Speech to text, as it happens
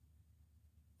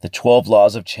The 12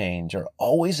 laws of change are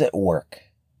always at work.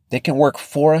 They can work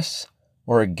for us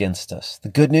or against us. The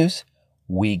good news,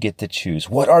 we get to choose.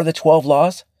 What are the 12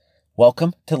 laws?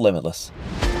 Welcome to Limitless.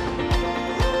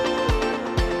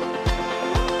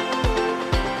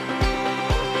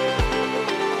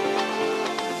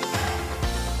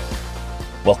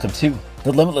 Welcome to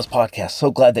the Limitless Podcast. So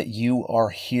glad that you are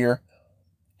here.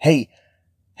 Hey,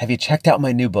 have you checked out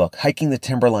my new book, Hiking the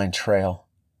Timberline Trail?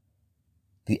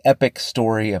 The epic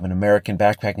story of an American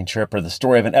backpacking trip, or the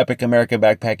story of an epic American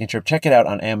backpacking trip. Check it out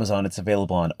on Amazon. It's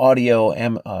available on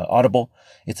Audible.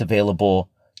 It's available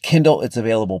Kindle. It's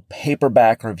available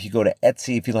paperback, or if you go to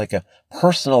Etsy, if you like a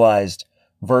personalized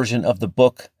version of the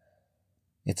book,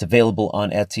 it's available on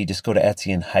Etsy. Just go to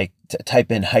Etsy and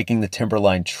type in Hiking the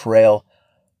Timberline Trail.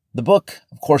 The book,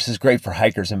 of course, is great for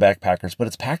hikers and backpackers, but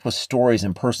it's packed with stories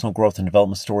and personal growth and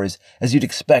development stories, as you'd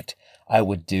expect I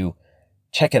would do.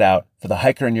 Check it out for the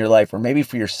hiker in your life, or maybe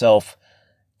for yourself.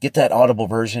 Get that Audible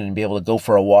version and be able to go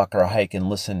for a walk or a hike and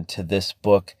listen to this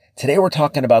book. Today, we're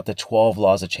talking about the 12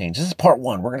 laws of change. This is part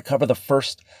one. We're going to cover the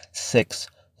first 6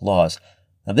 laws.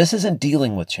 Now, this isn't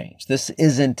dealing with change. This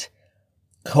isn't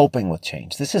coping with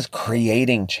change. This is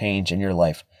creating change in your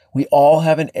life. We all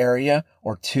have an area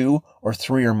or 2 or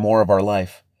 3 or more of our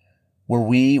life where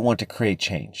we want to create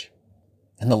change.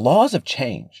 And the laws of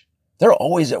change, they're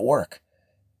always at work.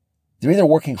 They're either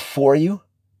working for you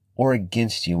or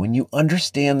against you. When you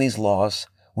understand these laws,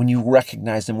 when you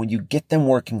recognize them, when you get them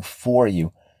working for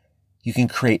you, you can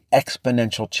create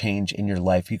exponential change in your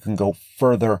life. You can go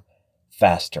further,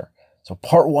 faster. So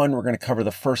part 1, we're going to cover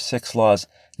the first 6 laws.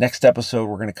 Next episode,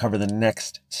 we're going to cover the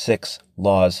next 6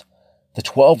 laws, the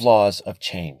 12 laws of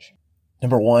change.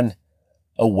 Number 1,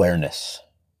 awareness.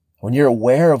 When you're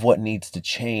aware of what needs to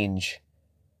change,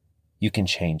 you can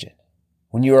change it.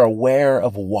 When you're aware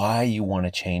of why you want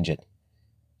to change it,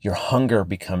 your hunger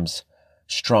becomes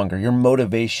stronger. Your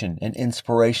motivation and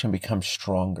inspiration becomes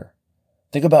stronger.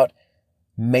 Think about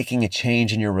making a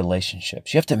change in your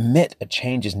relationships. You have to admit a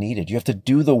change is needed. You have to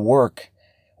do the work.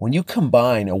 When you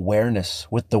combine awareness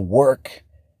with the work,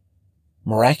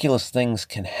 miraculous things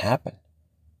can happen.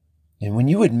 And when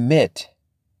you admit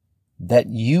that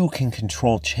you can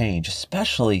control change,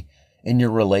 especially in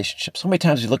your relationship. So many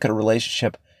times you look at a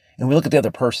relationship and we look at the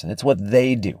other person. It's what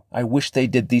they do. I wish they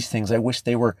did these things. I wish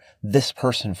they were this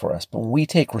person for us. But when we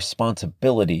take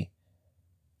responsibility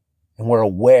and we're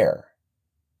aware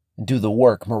and do the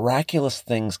work, miraculous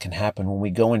things can happen when we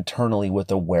go internally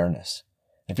with awareness.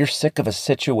 If you're sick of a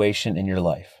situation in your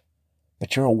life,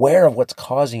 but you're aware of what's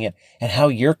causing it and how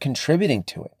you're contributing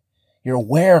to it, you're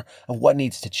aware of what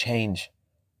needs to change.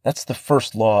 That's the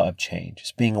first law of change,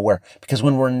 is being aware. Because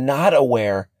when we're not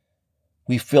aware,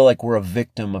 we feel like we're a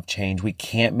victim of change. We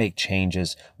can't make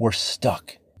changes. We're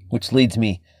stuck. Which leads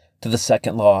me to the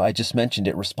second law. I just mentioned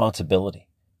it, responsibility.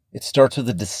 It starts with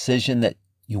a decision that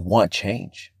you want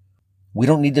change. We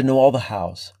don't need to know all the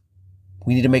hows.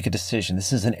 We need to make a decision.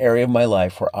 This is an area of my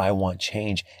life where I want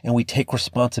change. And we take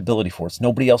responsibility for it. It's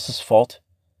nobody else's fault.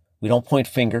 We don't point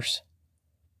fingers.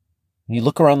 When you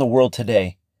look around the world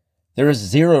today, there is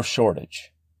zero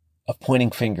shortage of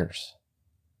pointing fingers.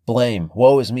 Blame,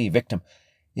 woe is me, victim.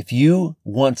 If you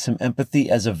want some empathy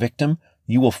as a victim,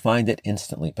 you will find it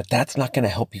instantly. But that's not going to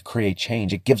help you create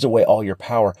change. It gives away all your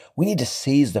power. We need to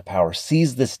seize the power,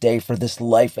 seize this day for this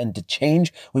life and the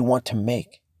change we want to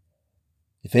make.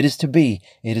 If it is to be,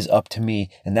 it is up to me,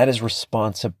 and that is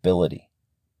responsibility.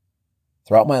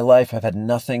 Throughout my life, I've had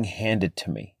nothing handed to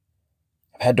me.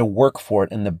 I've had to work for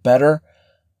it, and the better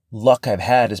luck I've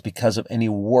had is because of any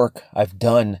work I've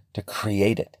done to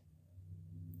create it.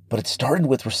 But it started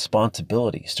with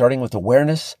responsibility, starting with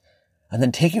awareness and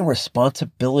then taking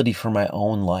responsibility for my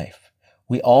own life.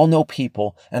 We all know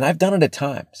people, and I've done it at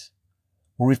times,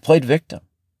 where we've played victim.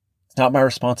 It's not my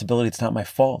responsibility. It's not my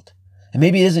fault. And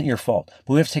maybe it isn't your fault,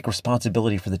 but we have to take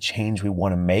responsibility for the change we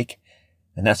want to make.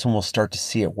 And that's when we'll start to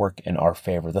see it work in our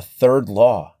favor. The third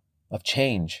law of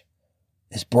change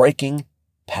is breaking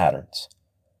patterns.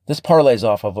 This parlays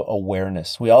off of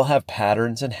awareness. We all have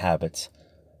patterns and habits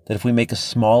that if we make a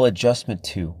small adjustment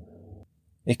to,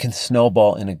 it can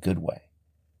snowball in a good way.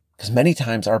 Because many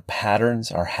times our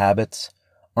patterns, our habits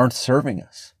aren't serving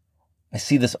us. I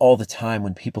see this all the time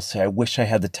when people say, I wish I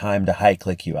had the time to hike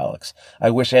like you, Alex. I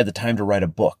wish I had the time to write a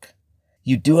book.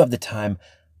 You do have the time,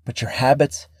 but your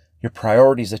habits, your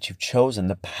priorities that you've chosen,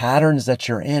 the patterns that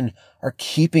you're in are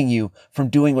keeping you from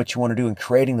doing what you want to do and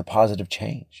creating the positive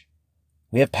change.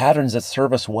 We have patterns that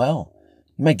serve us well.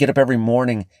 You might get up every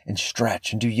morning and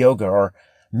stretch and do yoga or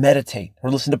meditate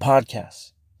or listen to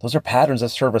podcasts. Those are patterns that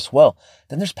serve us well.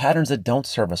 Then there's patterns that don't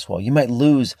serve us well. You might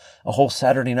lose a whole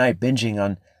Saturday night binging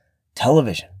on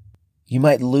Television. You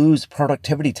might lose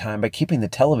productivity time by keeping the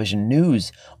television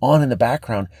news on in the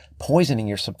background, poisoning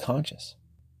your subconscious.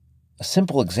 A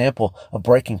simple example of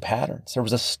breaking patterns. There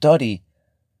was a study,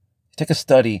 took a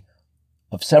study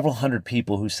of several hundred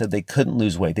people who said they couldn't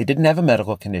lose weight. They didn't have a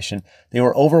medical condition. They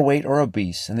were overweight or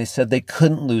obese, and they said they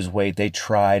couldn't lose weight. They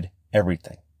tried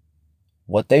everything.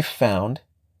 What they found,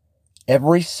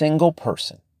 every single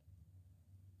person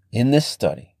in this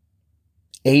study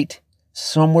ate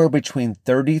somewhere between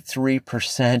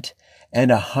 33%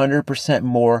 and 100%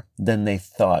 more than they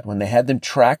thought. When they had them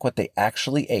track what they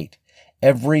actually ate,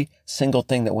 every single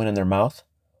thing that went in their mouth,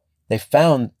 they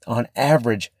found on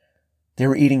average, they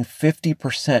were eating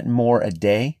 50% more a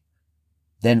day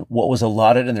than what was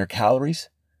allotted in their calories,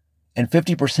 and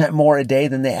 50% more a day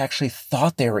than they actually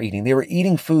thought they were eating. They were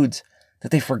eating foods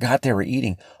that they forgot they were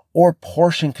eating, or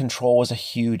portion control was a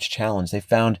huge challenge. They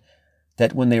found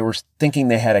that when they were thinking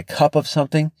they had a cup of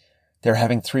something, they're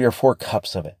having 3 or 4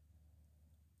 cups of it.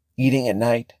 Eating at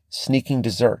night, sneaking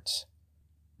desserts.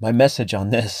 My message on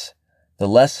this, the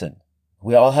lesson,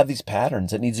 we all have these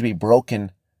patterns that needs to be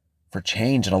broken for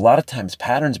change. And a lot of times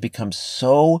patterns become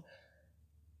so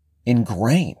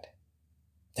ingrained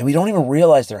that we don't even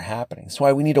realize they're happening. That's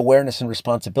why we need awareness and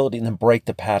responsibility and then break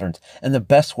the patterns. And the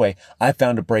best way I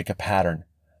found to break a pattern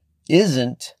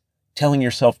isn't telling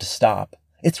yourself to stop.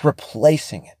 It's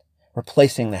replacing it,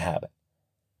 replacing the habit.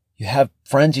 You have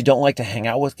friends you don't like to hang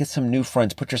out with, get some new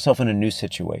friends, put yourself in a new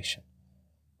situation.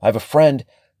 I have a friend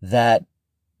that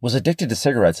was addicted to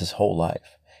cigarettes his whole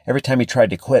life. Every time he tried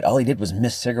to quit, all he did was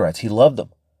miss cigarettes. He loved them.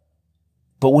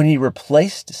 But when he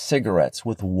replaced cigarettes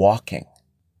with walking,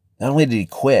 not only did he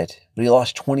quit, but he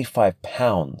lost 25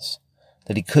 pounds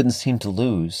that he couldn't seem to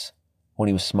lose when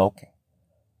he was smoking.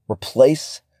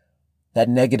 Replace that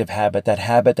negative habit,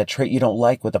 that trait you don't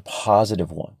like, with a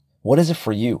positive one. What is it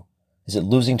for you? Is it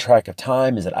losing track of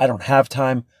time? Is it I don't have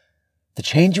time? The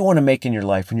change you want to make in your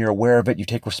life, when you're aware of it, you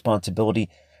take responsibility,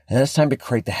 and then it's time to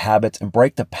create the habits and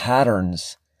break the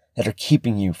patterns that are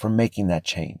keeping you from making that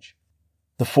change.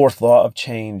 The fourth law of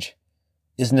change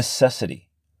is necessity.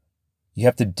 You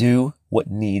have to do what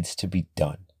needs to be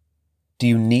done. Do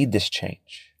you need this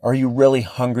change? Are you really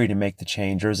hungry to make the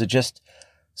change? Or is it just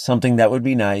something that would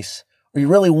be nice? Or you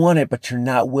really want it, but you're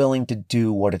not willing to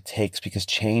do what it takes, because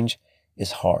change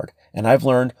is hard. And I've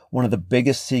learned one of the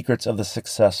biggest secrets of the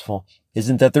successful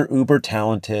isn't that they're uber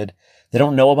talented. They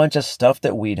don't know a bunch of stuff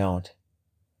that we don't.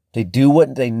 They do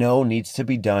what they know needs to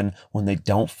be done when they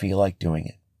don't feel like doing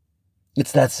it.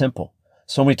 It's that simple.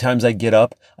 So many times I get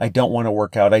up, I don't want to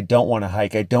work out, I don't want to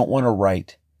hike, I don't want to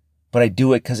write, but I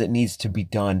do it because it needs to be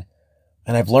done.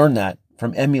 And I've learned that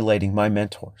from emulating my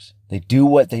mentors. They do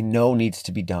what they know needs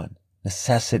to be done.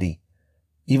 Necessity,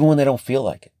 even when they don't feel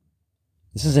like it.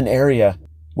 This is an area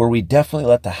where we definitely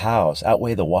let the hows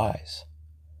outweigh the whys.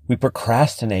 We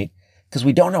procrastinate because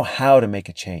we don't know how to make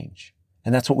a change.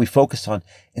 And that's what we focus on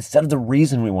instead of the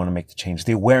reason we want to make the change,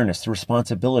 the awareness, the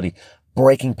responsibility,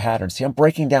 breaking patterns. See, I'm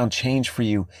breaking down change for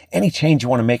you, any change you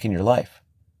want to make in your life,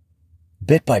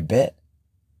 bit by bit,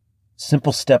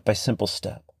 simple step by simple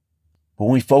step. But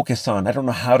when we focus on, I don't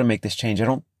know how to make this change, I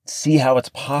don't see how it's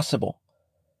possible,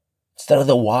 instead of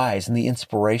the whys and the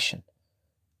inspiration,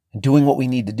 and doing what we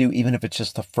need to do, even if it's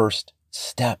just the first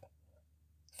step.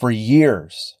 For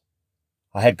years,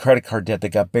 I had credit card debt that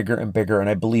got bigger and bigger, and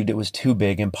I believed it was too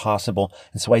big, impossible,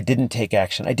 and so I didn't take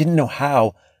action. I didn't know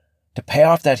how to pay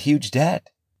off that huge debt.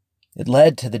 It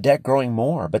led to the debt growing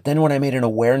more. But then when I made an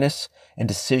awareness and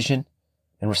decision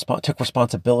and took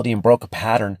responsibility and broke a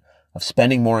pattern of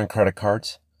spending more on credit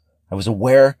cards, I was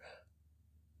aware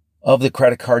of the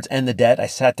credit cards and the debt. I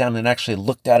sat down and actually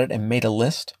looked at it and made a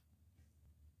list,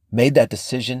 made that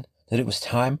decision that it was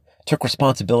time, took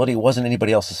responsibility. It wasn't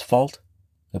anybody else's fault.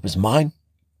 It was mine.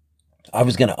 I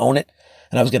was going to own it,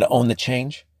 and I was going to own the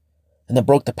change, and then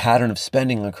broke the pattern of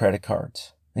spending on credit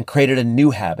cards and created a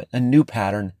new habit, a new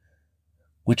pattern,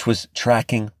 which was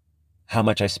tracking how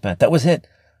much I spent. That was it.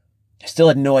 I still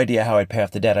had no idea how I'd pay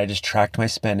off the debt. I just tracked my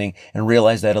spending and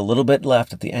realized I had a little bit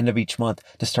left at the end of each month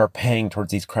to start paying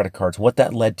towards these credit cards. What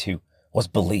that led to was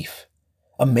belief,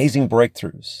 amazing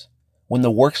breakthroughs. When the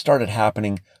work started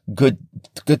happening, good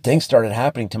things started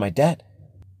happening to my debt.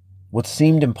 What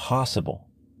seemed impossible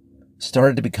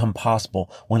started to become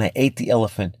possible when I ate the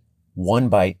elephant one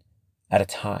bite at a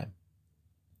time.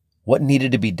 What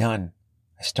needed to be done?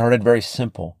 I started very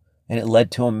simple, and it led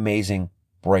to amazing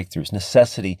breakthroughs.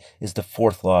 Necessity is the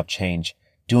fourth law of change.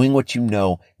 Doing what you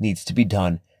know needs to be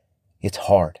done. It's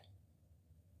hard.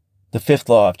 The fifth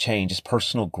law of change is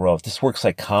personal growth. This works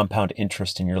like compound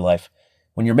interest in your life.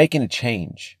 When you're making a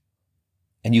change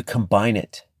and you combine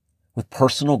it with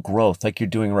personal growth like you're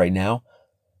doing right now,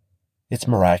 it's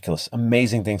miraculous.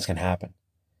 Amazing things can happen.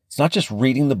 It's not just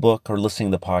reading the book or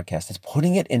listening to the podcast. It's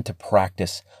putting it into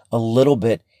practice a little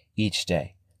bit each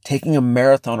day, taking a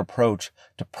marathon approach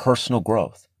to personal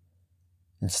growth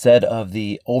instead of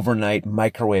the overnight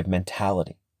microwave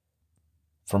mentality.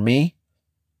 For me,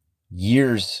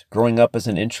 years growing up as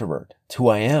an introvert, it's who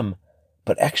I am,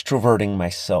 but extroverting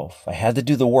myself. I had to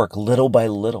do the work little by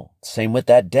little. Same with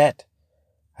that debt.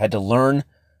 I had to learn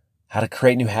how to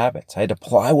create new habits. I had to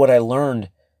apply what I learned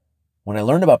when I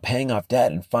learned about paying off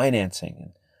debt and financing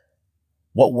and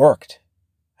what worked.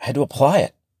 I had to apply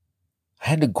it. I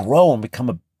had to grow and become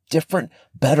a different,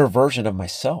 better version of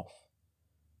myself.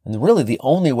 And really the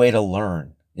only way to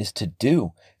learn is to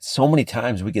do. So many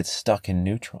times we get stuck in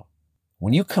neutral.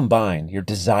 When you combine your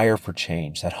desire for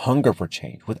change, that hunger for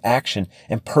change, with action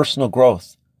and personal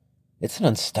growth, it's an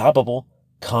unstoppable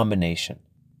combination.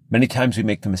 Many times we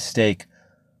make the mistake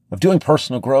of doing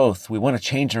personal growth. We want to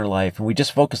change in our life and we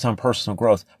just focus on personal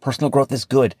growth. Personal growth is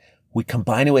good. We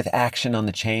combine it with action on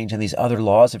the change and these other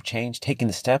laws of change, taking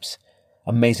the steps,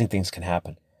 amazing things can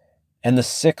happen. And the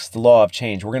 6th law of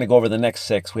change, we're going to go over the next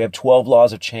 6. We have 12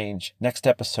 laws of change next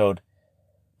episode.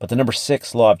 But the number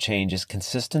 6 law of change is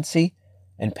consistency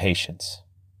and patience.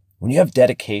 When you have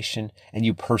dedication and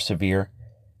you persevere,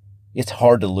 it's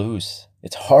hard to lose.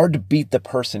 It's hard to beat the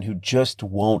person who just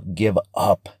won't give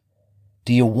up.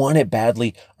 Do you want it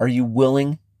badly? Are you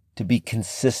willing to be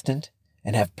consistent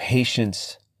and have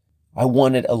patience? I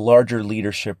wanted a larger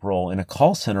leadership role in a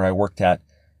call center I worked at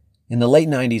in the late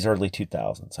 90s, early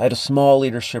 2000s. I had a small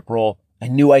leadership role. I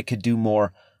knew I could do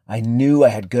more. I knew I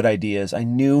had good ideas. I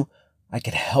knew I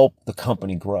could help the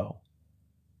company grow.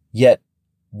 Yet,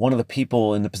 one of the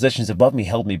people in the positions above me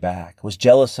held me back, was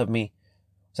jealous of me,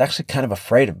 was actually kind of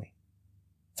afraid of me,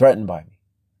 threatened by me,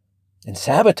 and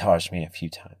sabotaged me a few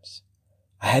times.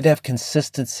 I had to have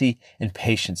consistency and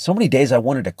patience. So many days I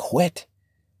wanted to quit.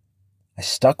 I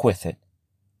stuck with it.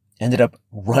 Ended up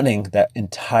running that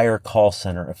entire call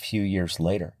center a few years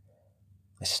later.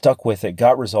 I stuck with it,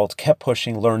 got results, kept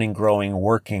pushing, learning, growing,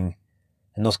 working,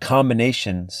 and those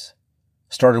combinations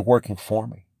started working for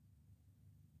me.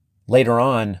 Later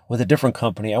on, with a different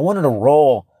company, I wanted a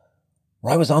role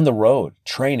where I was on the road,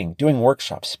 training, doing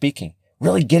workshops, speaking,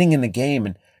 really getting in the game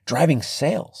and driving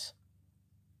sales.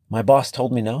 My boss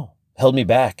told me no, held me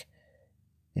back.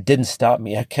 It didn't stop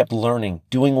me. I kept learning,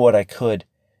 doing what I could.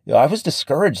 I was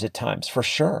discouraged at times, for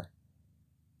sure.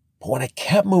 But when I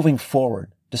kept moving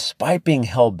forward, despite being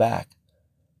held back,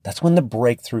 that's when the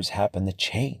breakthroughs happen, the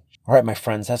change. All right, my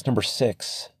friends, that's number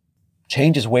 6.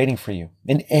 Change is waiting for you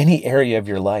in any area of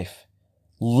your life.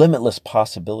 Limitless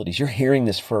possibilities. You're hearing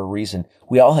this for a reason.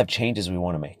 We all have changes we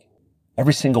want to make.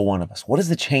 Every single one of us. What is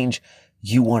the change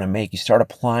you want to make? You start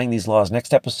applying these laws.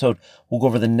 Next episode, we'll go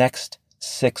over the next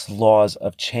 6 laws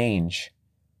of change.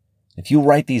 If you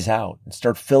write these out and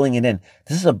start filling it in,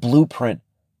 this is a blueprint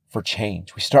for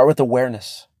change. We start with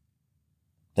awareness,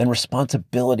 then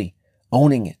responsibility,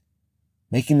 owning it,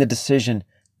 making the decision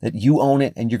that you own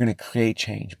it and you're going to create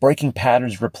change, breaking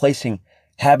patterns, replacing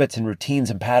habits and routines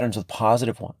and patterns with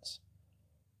positive ones.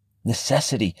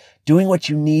 Necessity, doing what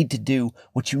you need to do,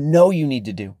 what you know you need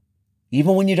to do,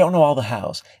 even when you don't know all the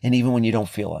hows and even when you don't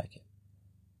feel like it.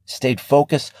 Stayed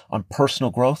focused on personal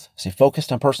growth. Stay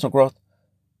focused on personal growth.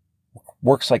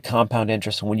 Works like compound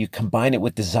interest. And when you combine it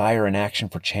with desire and action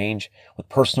for change, with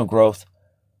personal growth,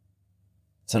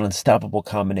 it's an unstoppable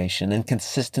combination. And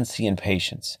consistency and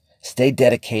patience. Stay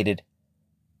dedicated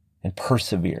and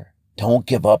persevere. Don't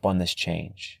give up on this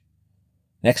change.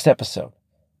 Next episode,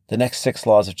 the next 6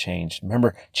 laws of change.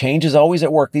 Remember, change is always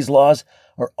at work. These laws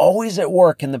are always at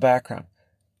work in the background.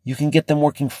 You can get them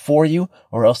working for you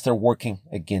or else they're working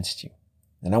against you.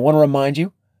 And I want to remind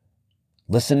you,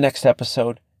 listen next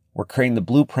episode. We're creating the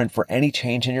blueprint for any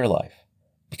change in your life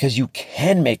because you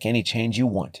can make any change you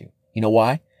want to. You know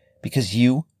why? Because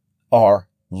you are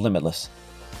limitless.